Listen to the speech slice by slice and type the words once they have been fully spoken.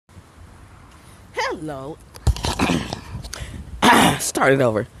Hello. Start it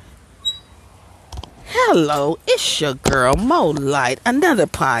over. Hello, it's your girl Mo Light, another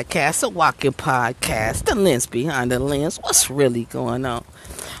podcast, a walking podcast, the lens behind the lens. What's really going on?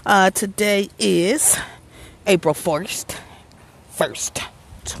 Today is April 1st,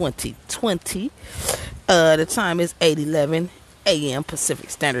 2020. The time is 8:11 a.m. Pacific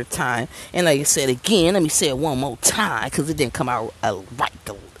Standard Time. And like I said again, let me say it one more time because it didn't come out right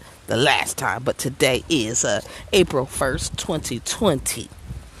the last time. But today is April 1st, 2020.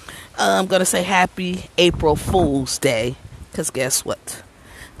 I'm going to say happy April Fool's Day because guess what?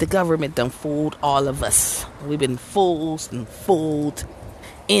 The government done fooled all of us. We've been fools and fooled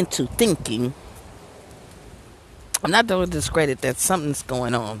into thinking. I'm not going to discredit that something's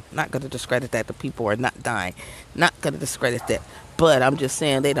going on. Not going to discredit that the people are not dying. Not going to discredit that. But I'm just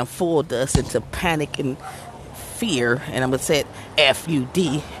saying they done fooled us into panic and fear. And I'm going to say it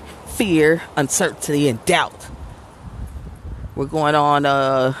F-U-D. Fear, uncertainty, and doubt. We're going on,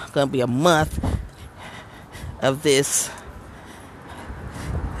 going to be a month of this.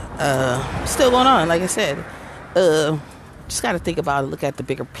 Still going on, like I said. Just got to think about it, look at the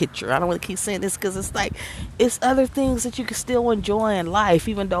bigger picture. I don't want to keep saying this because it's like, it's other things that you can still enjoy in life,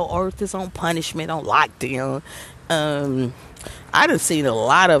 even though Earth is on punishment, on lockdown. I done seen a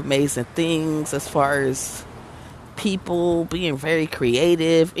lot of amazing things as far as people being very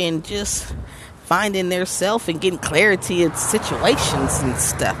creative and just finding their self and getting clarity in situations and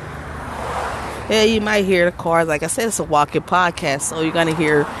stuff. Yeah, you might hear the cars. Like I said, it's a walking podcast, so you're going to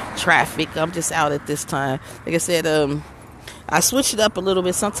hear traffic. I'm just out at this time. Like I said, I switched it up a little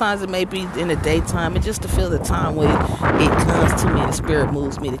bit. Sometimes it may be in the daytime, and just to feel the time when it comes to me, the spirit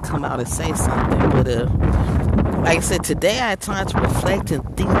moves me to come out and say something. But like I said, today I had time to reflect and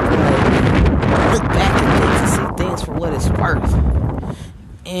think, look back at things and see things for what it's worth.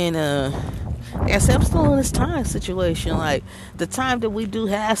 And like I said, I'm still in this time situation. Like, the time that we do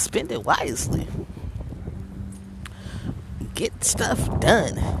have, spend it wisely. Get stuff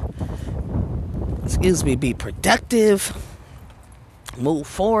done. Excuse me, be productive. Move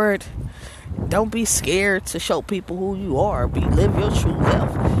forward. Don't be scared to show people who you are. Live your true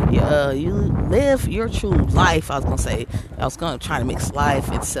self. You live your true life. I was going to try to mix life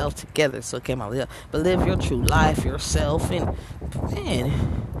and self together, so it came out. But live your true life, yourself, and man,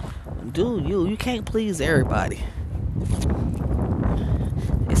 do you. You can't please everybody.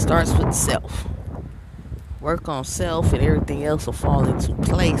 It starts with self. Work on self, and everything else will fall into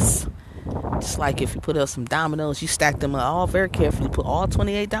place. Just like if you put up some dominoes, you stack them up all very carefully. Put all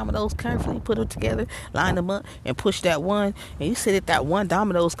 28 dominoes carefully, put them together, line them up, and push that one. And you see that one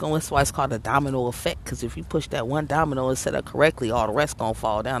domino is going. That's why it's called a domino effect. Because if you push that one domino and set up correctly, all the rest gonna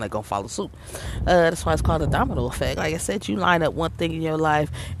fall down. They're gonna follow suit. That's why it's called a domino effect. Like I said, you line up one thing in your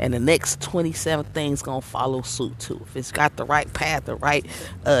life, and the next 27 things gonna follow suit too. If it's got the right path, the right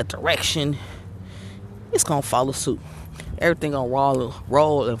direction, it's gonna follow suit. Everything gonna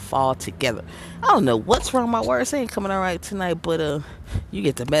roll and fall together. I don't know what's wrong with my words. They ain't coming out right tonight, but you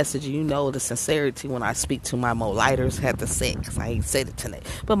get the message. And you know the sincerity when I speak to my Mo Lighters. Had to say it because I ain't said it tonight.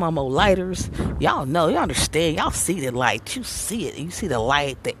 But my Mo Lighters, y'all know, y'all understand. Y'all see the light. You see it. You see the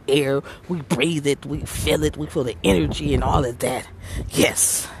light, the air. We breathe it. We feel the energy and all of that.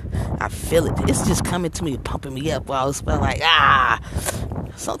 Yes, I feel it. It's just coming to me, pumping me up. While it's like,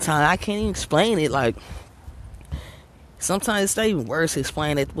 sometimes I can't even explain it. Like, sometimes it's not even words to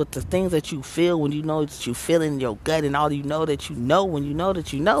explain it with the things that you feel when you know that you feel in your gut, and all you know that you know when you know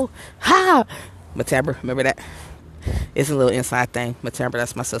that you know. Matabra, remember that? It's a little inside thing. Matabra,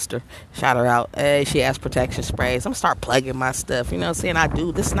 that's my sister. Shout her out. Hey, she has protection sprays. I'm going to start plugging my stuff. You know what I'm saying? I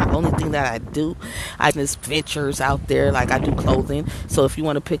do. This is not the only thing that I do. I just ventures out there. Like, I do clothing. So if you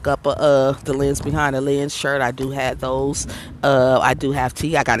want to pick up the lens behind the lens shirt, I do have those. I do have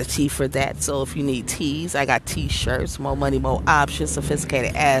tea. I got a tea for that. So if you need tees, I got t-shirts. More money, more options.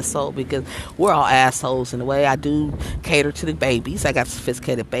 Sophisticated asshole, because we're all assholes in a way. I do cater to the babies. I got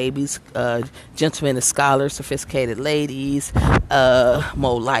sophisticated babies, gentlemen and scholars, sophisticated ladies,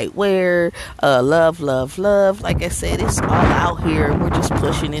 Mo Light wear, love. Like I said, it's all out here. We're just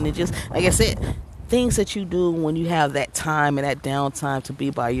pushing, and it just, like I said, things that you do when you have that time and that downtime to be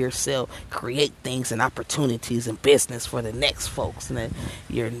by yourself, create things and opportunities and business for the next folks and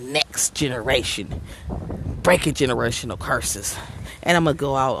your next generation, breaking generational curses. And I'm gonna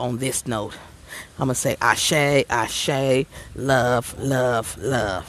go out on this note. I'm gonna say ashe, ashe, love.